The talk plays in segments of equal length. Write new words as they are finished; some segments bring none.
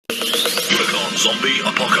Zombie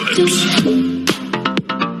apocalypse.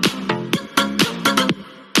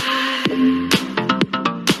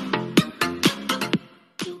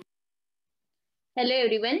 Hello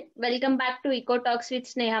everyone, welcome back to Eco Talks with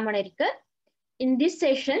Sneha Manarikar. In this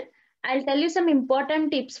session, I'll tell you some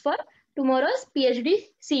important tips for tomorrow's PhD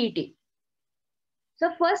CET. So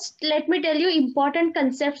first, let me tell you important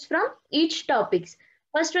concepts from each topics.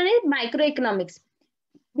 First one is microeconomics.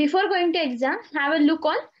 Before going to exam, have a look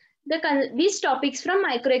on these topics from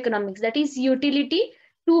microeconomics, that is utility,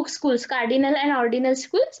 two schools, cardinal and ordinal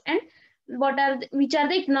schools, and which are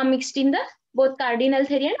the economics in the both cardinal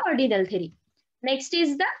theory and ordinal theory. Next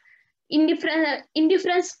is the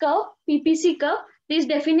indifference curve, PPC curve, these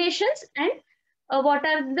definitions, and what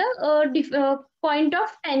are the point of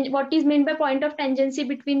what is meant by point of tangency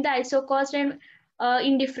between the isocost and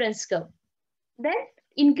indifference curve. Then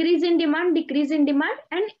increase in demand, decrease in demand,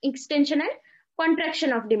 and extension and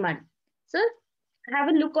contraction of demand. So have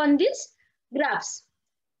a look on these graphs.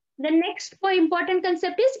 The next important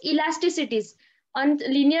concept is elasticities. On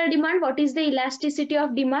linear demand, what is the elasticity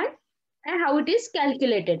of demand and how it is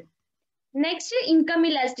calculated. Next, income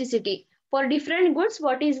elasticity. For different goods,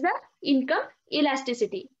 what is the income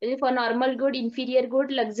elasticity? For normal good, inferior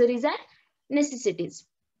good, luxuries and necessities.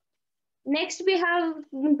 Next, we have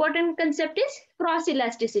important concept is cross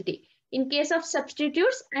elasticity. In case of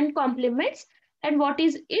substitutes and complements, and what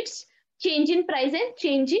is its change in price and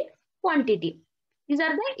change in quantity. These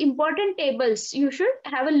are the important tables you should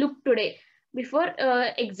have a look today before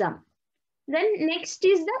exam. Then next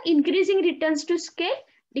is the increasing returns to scale,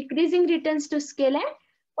 decreasing returns to scale, and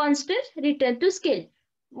constant return to scale.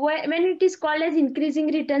 When it is called as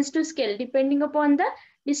increasing returns to scale, depending upon the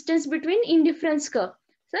distance between indifference curve.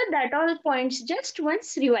 So that all points just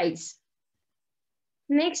once revise.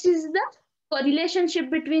 Next is the relationship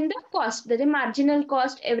between the cost, the marginal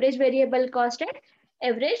cost, average variable cost, and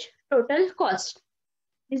average total cost.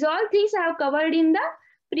 These all things I have covered in the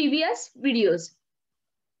previous videos.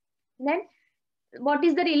 Then what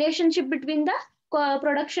is the relationship between the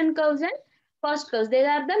production curves and cost curves? They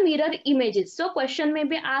are the mirror images. So question may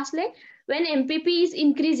be asked like, when MPP is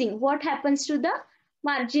increasing, what happens to the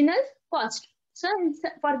marginal cost? So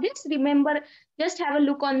for this, remember, just have a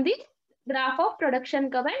look on the graph of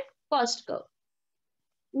production curve and cost curve.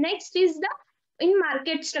 Next is the in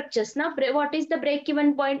market structures. Now, what is the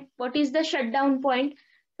break-even point? What is the shutdown point?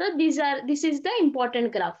 So this is the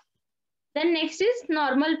important graph. Then next is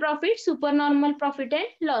normal profit, supernormal profit, and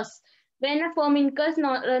loss. When a firm incurs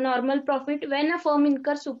normal profit, when a firm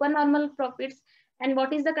incurs supernormal profits, and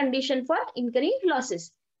what is the condition for incurring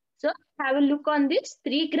losses? So have a look on these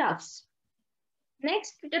three graphs.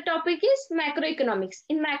 Next, the topic is macroeconomics.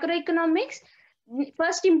 In macroeconomics,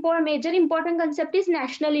 first major important concept is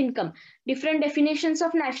national income. Different definitions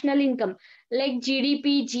of national income like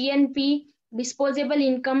GDP, GNP, disposable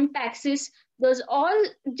income, taxes. Those all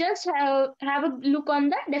just have a look on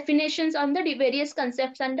the definitions on the various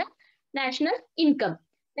concepts under national income.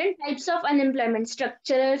 Then types of unemployment,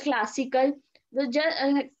 structural, classical. Just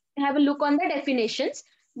have a look on the definitions.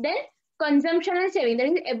 Then consumption and saving. That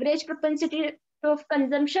is average propensity of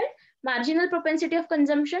consumption, marginal propensity of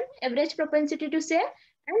consumption, average propensity to save,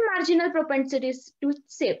 and marginal propensities to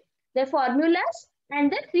save. The formulas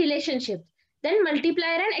and the relationships. Then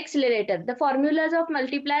multiplier and accelerator. The formulas of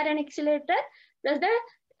multiplier and accelerator, plus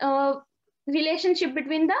the relationship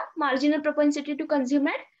between the marginal propensity to consume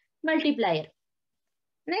and multiplier.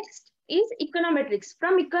 Next is econometrics.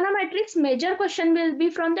 From econometrics, major question will be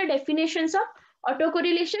from the definitions of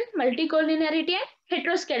autocorrelation, multicollinearity, and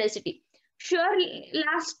heteroscedasticity. Sure,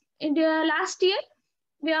 last year,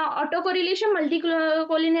 we are autocorrelation,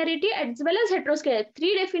 multicollinearity, as well as heteroscedasticity.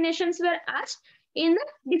 Three definitions were asked in the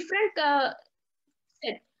different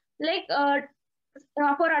set. Like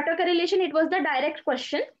for autocorrelation, it was the direct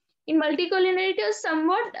question. In multicollinearity, it was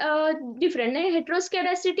somewhat different. In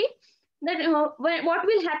heteroscedasticity, that what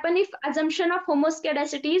will happen if assumption of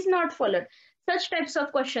homoscedasticity is not followed? Such types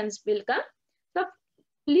of questions will come. So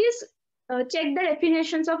please check the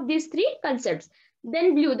definitions of these three concepts.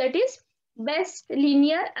 Then blue, that is best,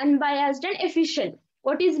 linear, unbiased, and efficient.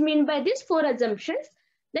 What is meant by these four assumptions?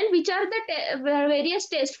 Then which are the various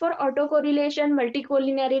tests for autocorrelation,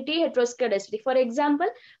 multicollinearity, heteroscedasticity? For example,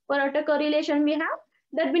 for autocorrelation, we have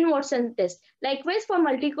Durbin-Watson test. Likewise, for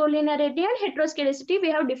multicollinearity and heteroscedasticity, we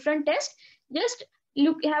have different tests. Just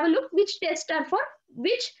have a look which tests are for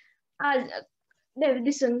which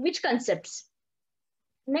which concepts.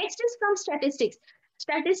 Next is from statistics.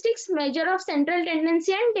 Statistics measure of central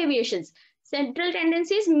tendency and deviations. Central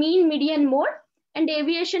tendency is mean, median, mode, and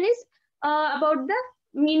deviation is about the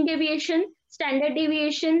mean deviation, standard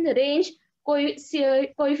deviation, range,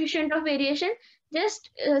 coefficient of variation, just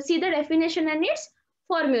see the definition and its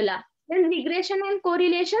formula. Then regression and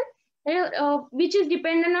correlation, which is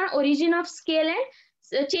dependent on origin of scale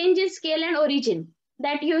and change in scale and origin,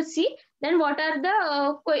 that you see. Then what are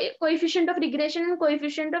the coefficient of regression and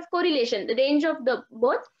coefficient of correlation, the range of the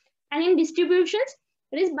both. And in distributions,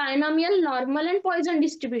 there is binomial, normal and Poisson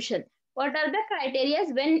distribution. What are the criteria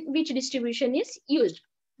when which distribution is used?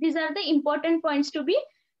 These are the important points to be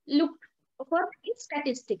looked for in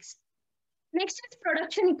statistics. Next is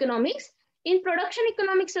production economics. In production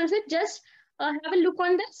economics also, just have a look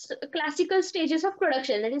on the classical stages of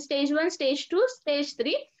production, that is stage 1, stage 2, stage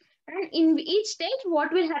 3. And in each stage,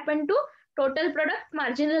 what will happen to total product,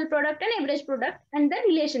 marginal product and average product and the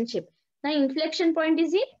relationship. Now inflection point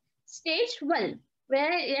is in stage 1,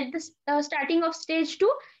 where at the starting of stage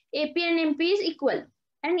 2, AP and MP is equal.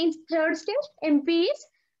 And in third stage, MP is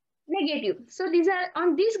negative. So these are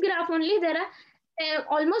on this graph only, there are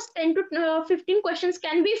almost 10 to 15 questions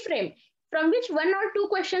can be framed, from which 1 or 2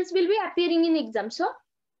 questions will be appearing in exam. So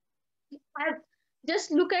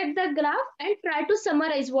just look at the graph and try to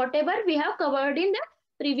summarize whatever we have covered in the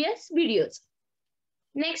previous videos.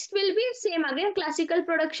 Next will be same again, classical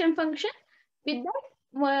production function with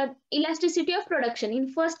the elasticity of production.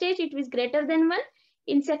 In first stage, it is greater than 1.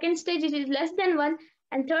 In second stage, it is less than 1.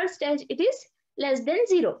 And third stage, it is less than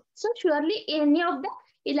 0. So surely any of the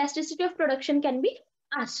elasticity of production can be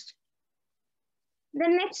asked. The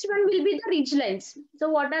next one will be the ridge lines. So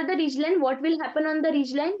what are the ridge line? What will happen on the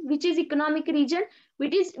ridge line? Which is economic region?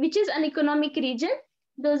 Which is uneconomic region?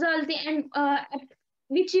 Those are all the, and at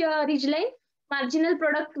which ridge line marginal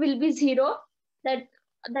product will be 0. That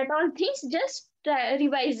all things just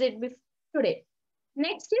revise it today.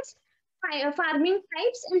 Next is farming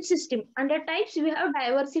types and system. Under types, we have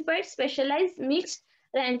diversified, specialized, mixed,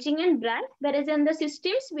 ranching and brand. Whereas in the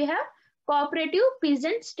systems, we have cooperative,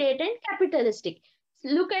 peasant, state and capitalistic.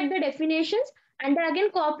 Look at the definitions. Under again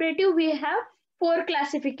cooperative, we have 4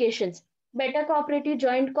 classifications. Beta cooperative,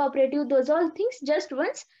 joint cooperative, those all things just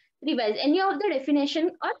once revise. Any of the definition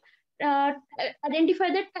or identify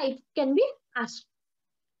the type can be asked.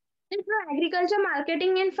 Then for agriculture,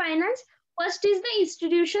 marketing and finance, first is the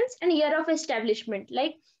institutions and year of establishment.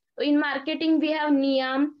 Like in marketing, we have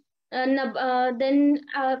NIAM. Then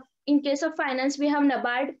in case of finance, we have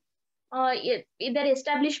NABARD. Either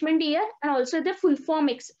establishment year and also the full form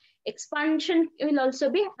expansion will also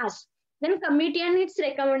be asked. Then committee and its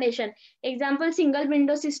recommendation. Example, single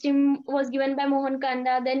window system was given by Mohan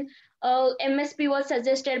Kanda. Then MSP was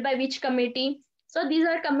suggested by which committee. So these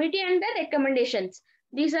are committee and the recommendations.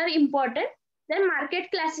 These are important. Then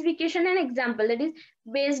market classification and example, that is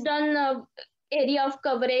based on area of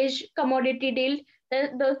coverage, commodity deal,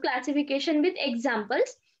 the classification with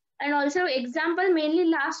examples. And also example, mainly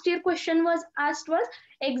last year question was asked was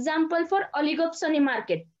example for oligopsony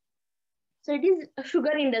market. So it is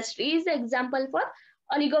sugar industry is the example for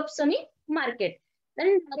oligopsony market.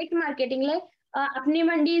 Then direct marketing, like apni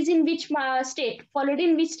mandi is in which state, followed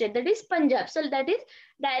in which state, that is Punjab. So that is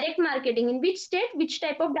direct marketing, in which state, which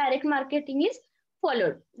type of direct marketing is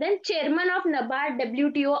followed. Then chairman of NABARD,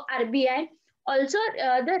 WTO, RBI, also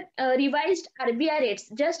the revised RBI rates.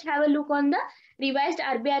 Just have a look on the revised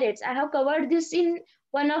RBI rates. I have covered this in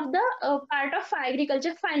one of the part of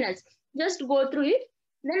agriculture finance. Just go through it.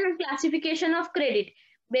 Then classification of credit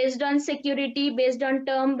based on security, based on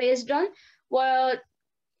term, based on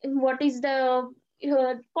what is the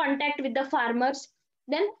contact with the farmers.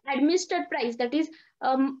 Then administered price, that is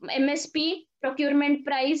MSP, procurement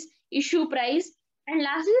price, issue price. And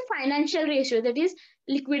last is financial ratio, that is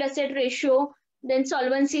liquid asset ratio, then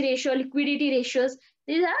solvency ratio, liquidity ratios.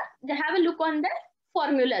 These are, they have a look on the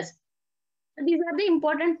formulas. These are the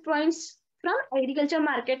important points from agriculture,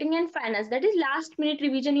 marketing and finance. That is last minute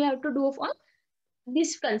revision you have to do for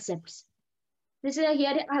these concepts. This is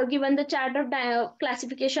here I have given the chart of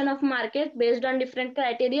classification of market based on different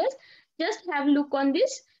criteria. Just have a look on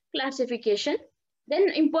this classification.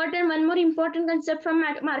 Then one more important concept from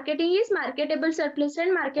marketing is marketable surplus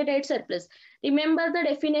and market-aid surplus. Remember the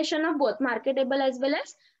definition of both marketable as well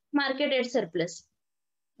as market-aid surplus.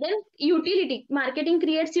 Then utility, marketing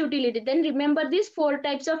creates utility. Then remember these 4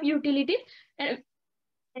 types of utility and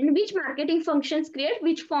which marketing functions create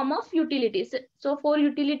which form of utilities. So 4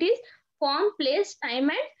 utilities: form, place, time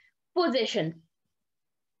and possession.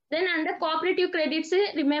 Then under cooperative credits,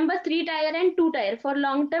 remember 3-tier and 2-tier. For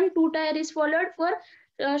long term, 2-tier is followed. For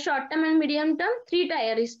short term and medium term,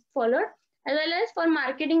 3-tier is followed. As well as for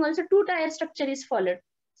marketing also 2-tier structure is followed.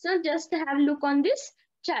 So just have a look on this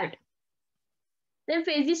chart. Then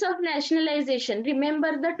phases of nationalization.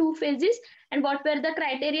 Remember the two phases and what were the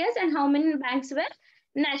criteria and how many banks were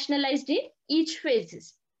nationalized in each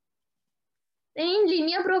phases. Then in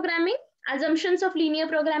linear programming, assumptions of linear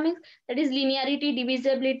programming, that is linearity,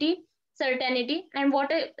 divisibility, certainty, and what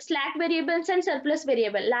are slack variables and surplus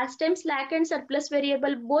variable. Last time slack and surplus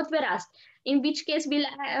variable both were asked. In which case we'll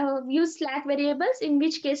use slack variables, in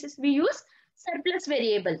which cases we use surplus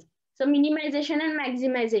variables. So minimization and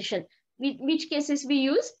maximization, which cases we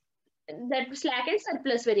use that slack and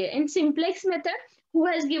surplus variable. In simplex method, who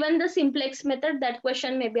has given the simplex method, that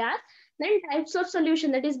question may be asked. Then types of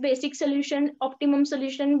solution, that is basic solution, optimum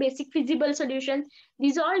solution, basic feasible solution.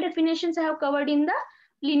 These all definitions I have covered in the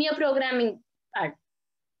linear programming part.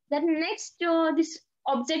 Then next, this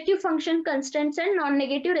objective function constraints and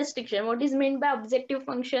non-negative restriction. What is meant by objective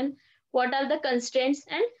function? What are the constraints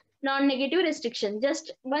and non-negative restriction?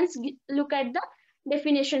 Just once look at the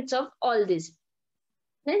definitions of all these.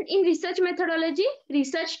 Then in research methodology,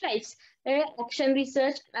 research types, action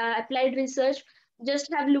research, applied research,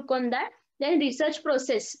 just have a look on that. Then research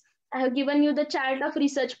process. I have given you the chart of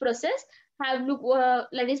research process. Have look,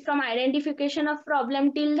 that is from identification of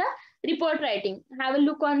problem till the report writing. Have a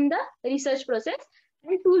look on the research process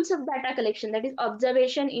and tools of data collection. That is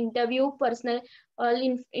observation, interview, personal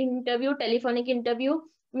interview, telephonic interview,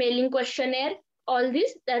 mailing questionnaire. All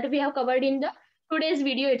this that we have covered in the today's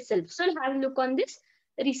video itself. So have a look on this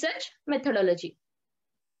research methodology.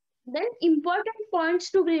 Then important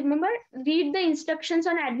points to remember, read the instructions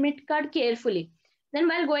on admit card carefully. Then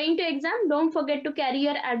while going to exam, don't forget to carry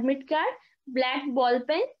your admit card, black ball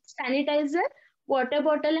pen, sanitizer, water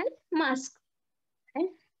bottle and mask. And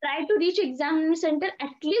try to reach exam center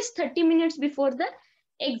at least 30 minutes before the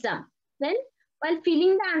exam. Then while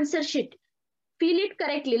filling the answer sheet, fill it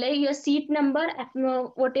correctly, like your seat number,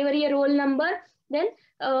 whatever your roll number, then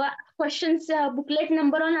questions booklet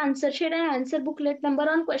number on answer sheet and answer booklet number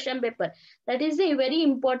on question paper. That is a very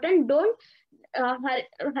important. Don't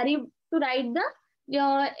hurry to write the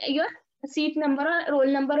your seat number or roll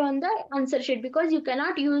number on the answer sheet, because you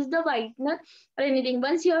cannot use the whitener or anything.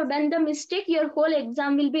 Once you have done the mistake, your whole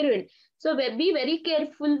exam will be ruined. So be very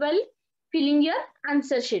careful while filling your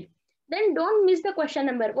answer sheet. Then don't miss the question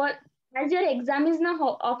number. As your exam is now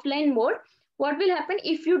offline mode, what will happen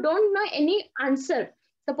if you don't know any answer?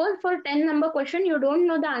 Suppose for 10 number question, you don't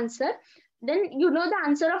know the answer, then you know the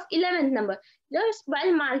answer of 11th number. Just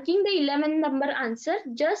while marking the 11th number answer,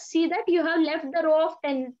 just see that you have left the row of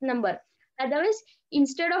 10th number. Otherwise,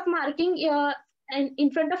 instead of marking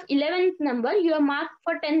in front of 11th number, you have marked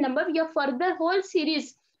for 10 number, your further whole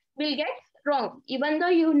series will get wrong, even though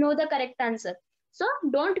you know the correct answer. So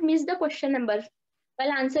don't miss the question number.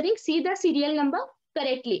 While answering, see the serial number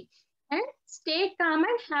correctly and stay calm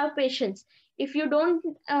and have patience. If you don't,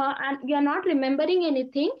 you are not remembering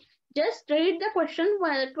anything, just read the question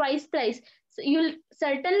twice, thrice. So you'll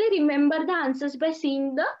certainly remember the answers by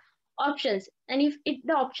seeing the options. And if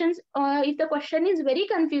the options, if the question is very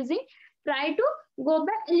confusing, try to go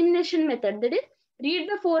by elimination method. That is, read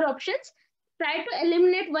the 4 options, try to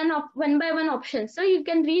eliminate one by one option, so you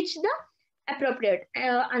can reach the appropriate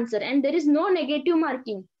answer. And there is no negative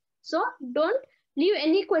marking. So don't leave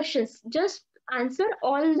any questions. Just answer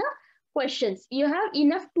all the questions. You have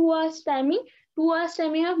enough 2 hours timing. 2 hours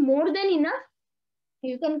time you have more than enough.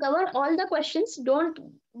 You can cover all the questions. Don't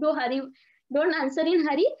hurry. Don't answer in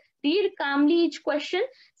hurry. Read calmly each question.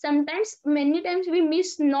 Sometimes, many times we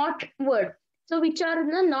miss not word. So which are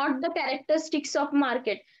not the characteristics of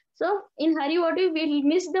market. So in hurry, what we will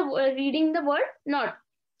miss the reading the word not.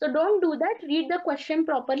 So don't do that. Read the question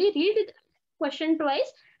properly. Read the question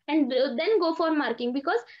twice and then go for marking.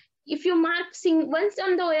 Because if you mark once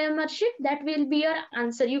on the OMR sheet, that will be your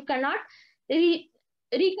answer. You cannot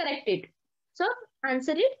recorrect it. So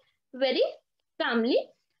answer it very calmly.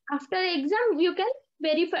 After exam, you can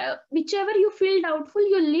verify whichever you feel doubtful,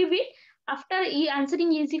 you leave it. After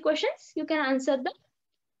answering easy questions, you can answer the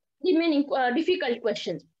remaining difficult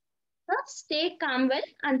questions. So stay calm while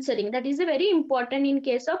answering. That is a very important in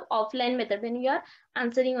case of offline method when you are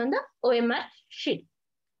answering on the OMR sheet.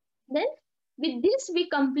 Then with this, we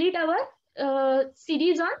complete our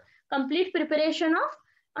series on complete preparation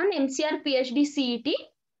on MCAER PhD CET.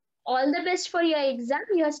 All the best for your exam.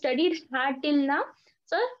 You have studied hard till now.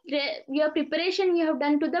 So your preparation you have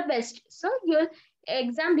done to the best. So your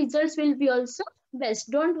exam results will be also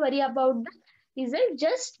best. Don't worry about the result.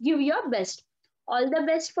 Just give your best. All the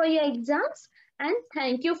best for your exams. And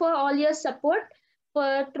thank you for all your support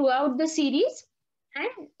throughout the series.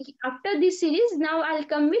 And after this series, now I'll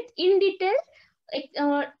come with in detail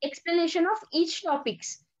explanation of each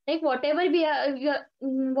topics. Like whatever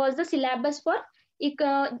was the syllabus for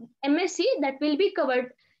MSc that will be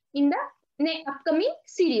covered in the upcoming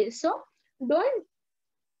series. So don't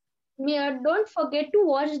forget to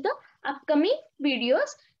watch the upcoming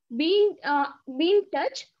videos. Be in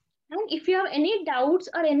touch, and if you have any doubts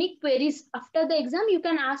or any queries after the exam, you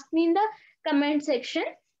can ask me in the comment section.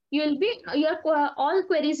 Your all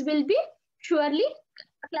queries will be surely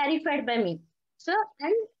clarified by me. So,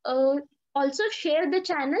 and also share the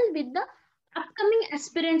channel with the upcoming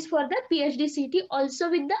aspirants for the PhD CT, also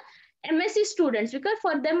with the MSc students, because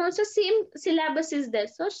for them also same syllabus is there.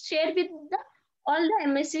 So share with the all the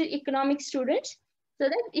MSc economics students, so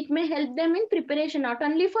that it may help them in preparation not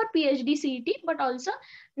only for PhD CET but also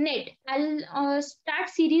NET. I'll start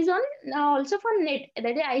series on also for NET,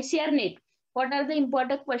 that is ICR NET. What are the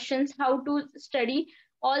important questions, how to study,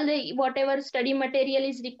 all the whatever study material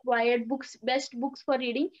is required, books, best books for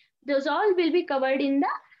reading, those all will be covered in the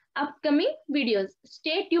upcoming videos.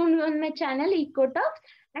 Stay tuned on my channel EcoTalks,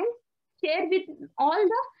 and share with all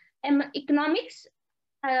the economics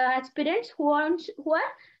aspirants who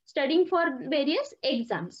are studying for various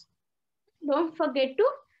exams. Don't forget to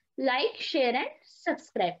like, share, and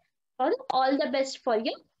subscribe. All the best for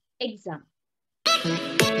your exam.